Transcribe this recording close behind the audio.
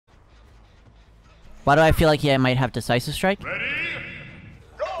Why do I feel like I might have decisive strike? Ready?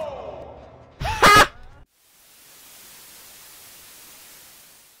 Go!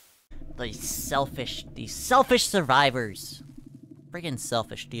 These selfish survivors. Friggin'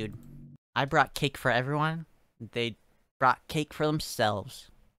 selfish, dude. I brought cake for everyone. They brought cake for themselves.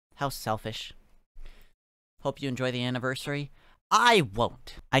 How selfish. Hope you enjoy the anniversary. I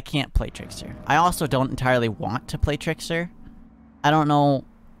won't. I can't play Trickster. I also don't entirely want to play Trickster. I don't know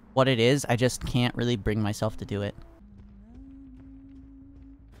what it is, I just can't really bring myself to do it.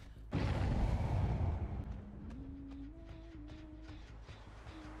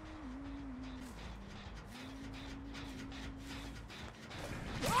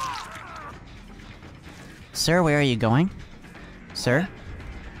 Sir, where are you going? Sir?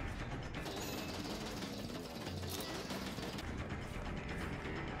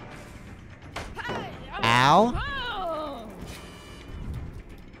 Ow?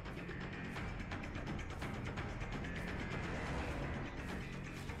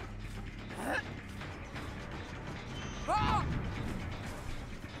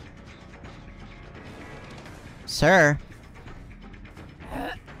 Sir?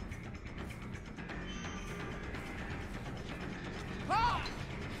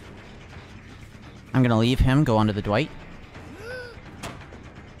 I'm gonna leave him, go onto the Dwight.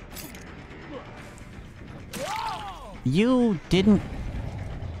 You didn't...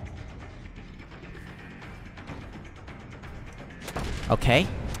 Okay.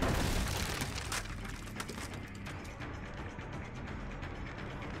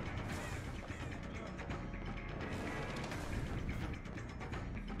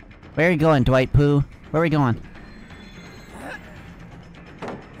 Where are you going, Dwight Pooh? Where are we going?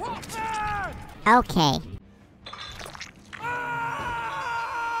 Okay.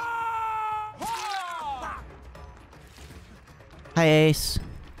 Hi, Ace.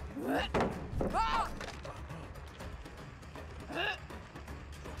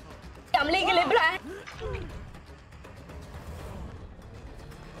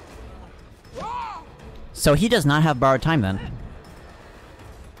 So he does not have borrowed time then.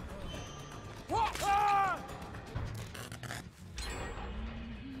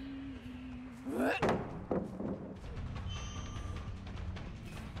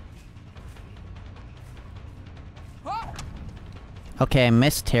 Okay, I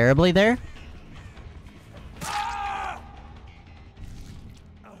missed terribly there.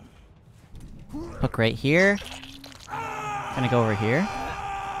 Hook right here. Gonna go over here.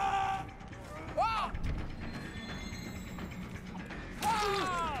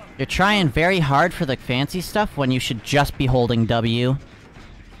 You're trying very hard for the fancy stuff when you should just be holding W.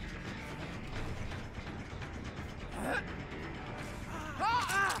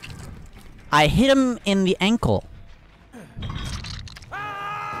 I hit him in the ankle.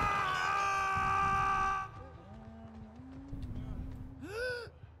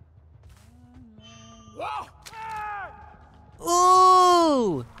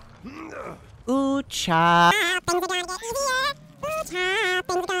 Ooh! Ooh, cha. Things are gonna get easier. Ooh, cha.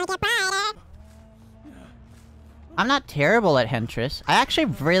 Things are gonna get brighter. I'm not terrible at huntress. I actually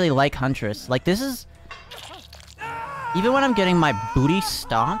really like huntress. Like, this is... Even when I'm getting my booty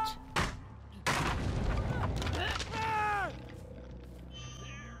stomped...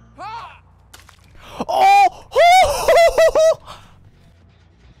 Oh!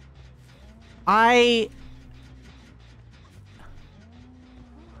 Hi,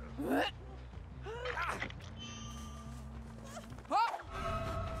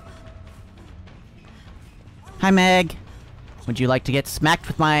 Meg. Would you like to get smacked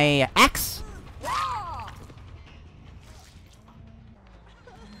with my axe?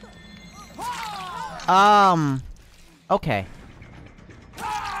 Okay.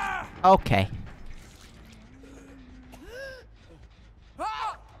 Okay.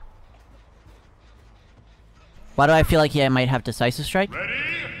 Why do I feel like I might have decisive strike? Ready?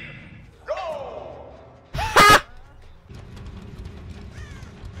 Go!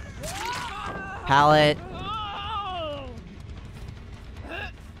 Pallet.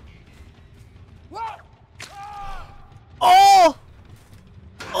 Oh!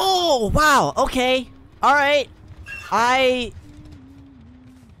 Oh, wow, okay. Alright.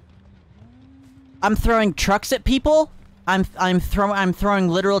 I'm throwing trucks at people. I'm throwing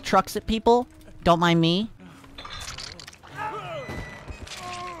literal trucks at people. Don't mind me.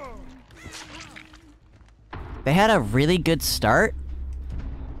 They had a really good start.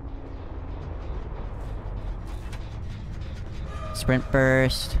 Sprint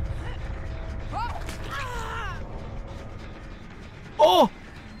burst. Oh!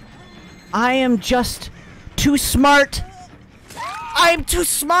 I am just too smart. I am too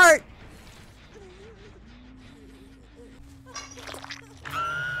smart.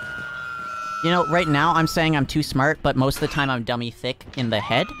 You know, right now I'm saying I'm too smart, but most of the time I'm dummy thick in the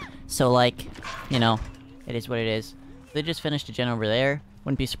head. So like, you know, it is what it is. They just finished a gen over there.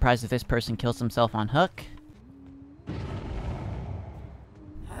 Wouldn't be surprised if this person kills himself on hook.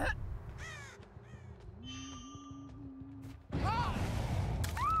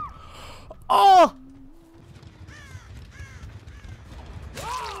 Oh!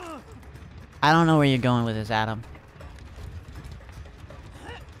 I don't know where you're going with this, Adam.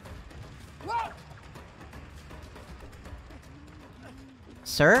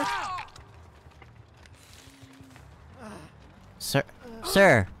 Sir? Sir?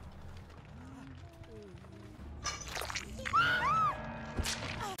 Sir?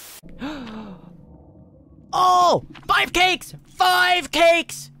 Oh! 5 cakes! 5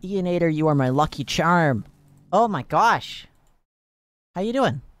 cakes! Eonator, you are my lucky charm. Oh my gosh. How you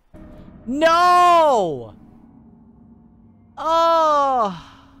doing? No! Oh!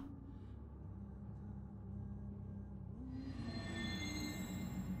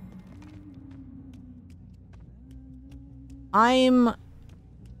 I'm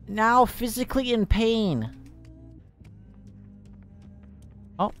now physically in pain.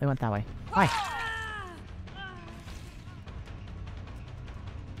 Oh, they went that way. Hi.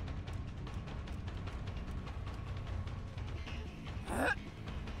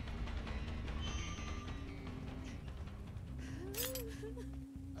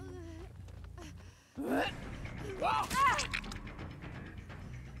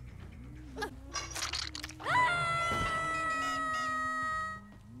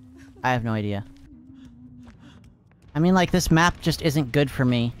 I have no idea. I mean, like, this map just isn't good for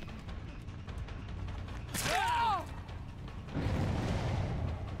me.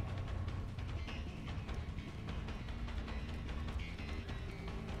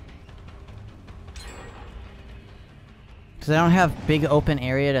 Because I don't have big open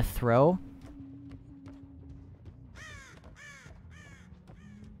area to throw.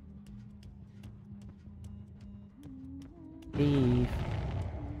 Leave.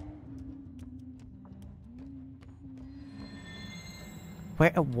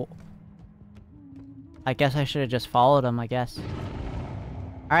 Where? I guess I should have just followed him, I guess.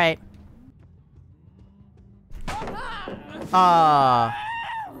 Alright.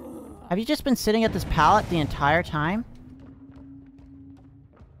 Have you just been sitting at this pallet the entire time?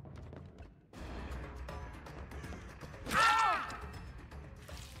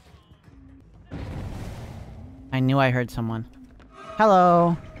 I knew I heard someone.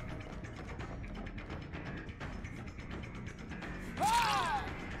 Hello.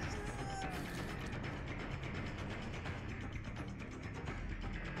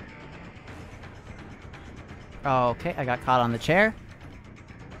 Okay, I got caught on the chair.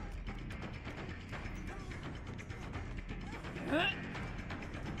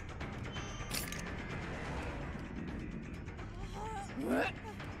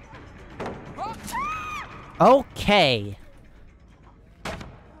 Okay.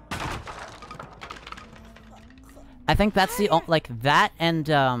 I think that's the like that and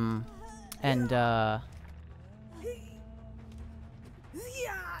the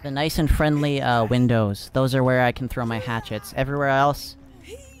nice and friendly windows. Those are where I can throw my hatchets. Everywhere else,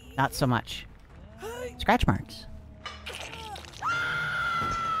 not so much. Scratch marks.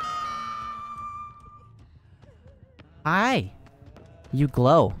 Hi. You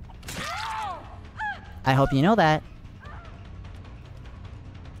glow. I hope you know that.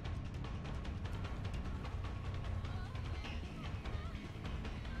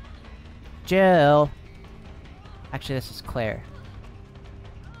 Jill. Actually, this is Claire.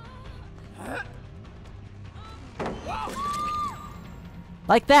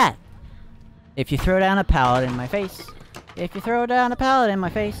 Like that! If you throw down a pallet in my face. If you throw down a pallet in my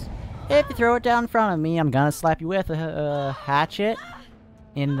face. If you throw it down in front of me, I'm gonna slap you with a hatchet.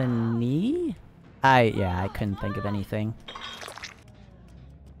 In the knee? Yeah, I couldn't think of anything.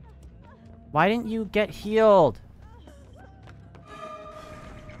 Why didn't you get healed?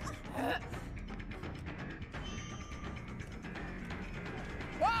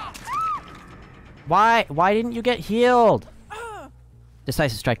 Why didn't you get healed?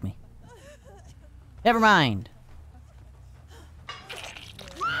 Decisive strike me. Never mind.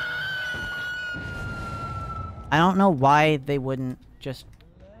 I don't know why they wouldn't just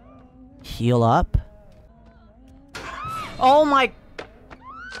heal up. Oh my...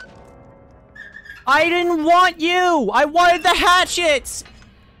 I didn't want you! I wanted the hatchets!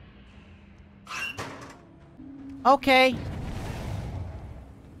 Okay.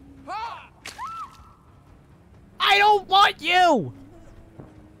 I don't want you!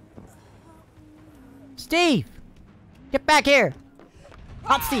 Steve! Get back here!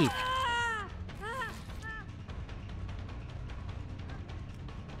 Hot Steve!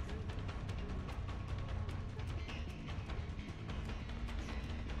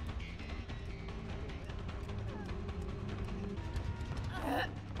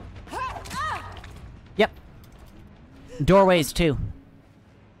 Doorways, too.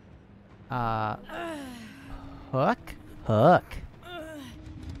 Hook? Hook.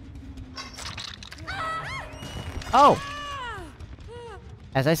 Oh!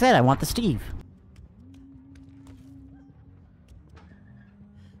 As I said, I want the Steve.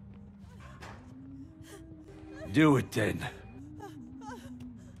 Do it then.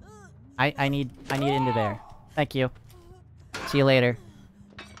 I need into there. Thank you. See you later.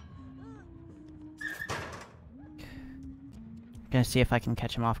 Gonna see if I can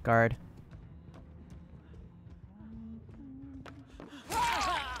catch him off guard.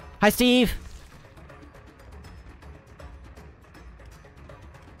 Hi, Steve!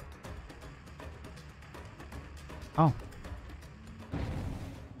 Oh.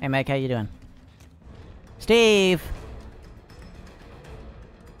 Hey, Meg, how you doing? Steve!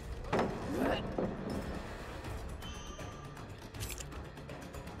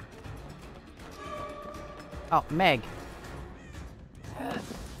 Oh, Meg.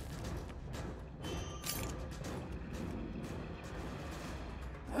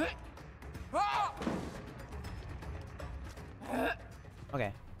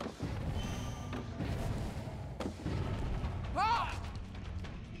 Okay.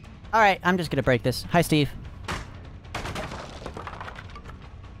 Alright, I'm just gonna break this. Hi, Steve.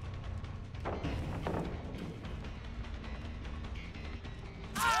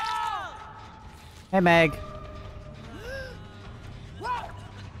 Hey, Meg.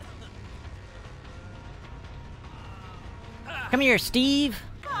 Come here, Steve!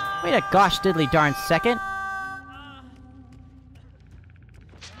 Wait a gosh diddly darn second!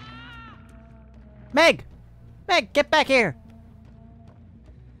 Meg! Meg, get back here!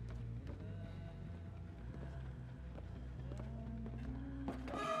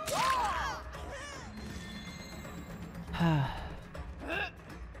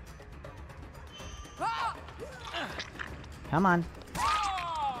 Come on.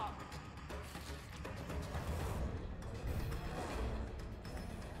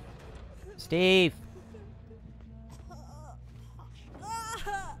 Steve!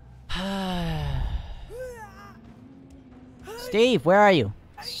 Steve, where are you?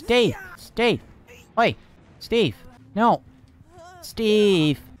 Steve! Steve! Oi! Steve! No!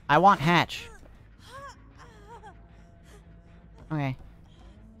 Steve! I want Hatch. Okay.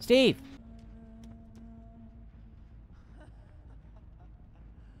 Steve!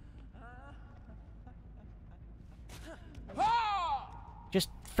 Just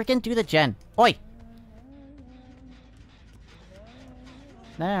freaking do the gen. Oi!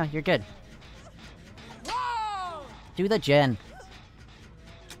 No, you're good. Do the gen.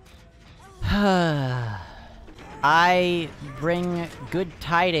 I bring good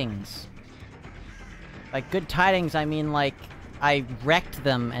tidings. By good tidings, I mean like, I wrecked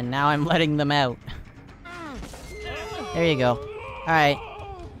them and now I'm letting them out. There you go. Alright.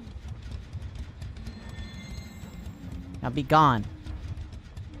 Now be gone.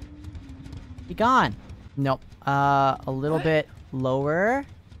 Be gone! Nope. A little bit lower.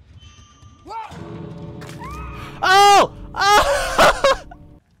 Oh! Oh!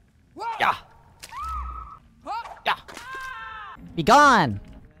 Yeah! Yeah! Be gone!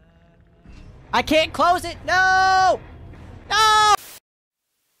 I can't close it! No! No!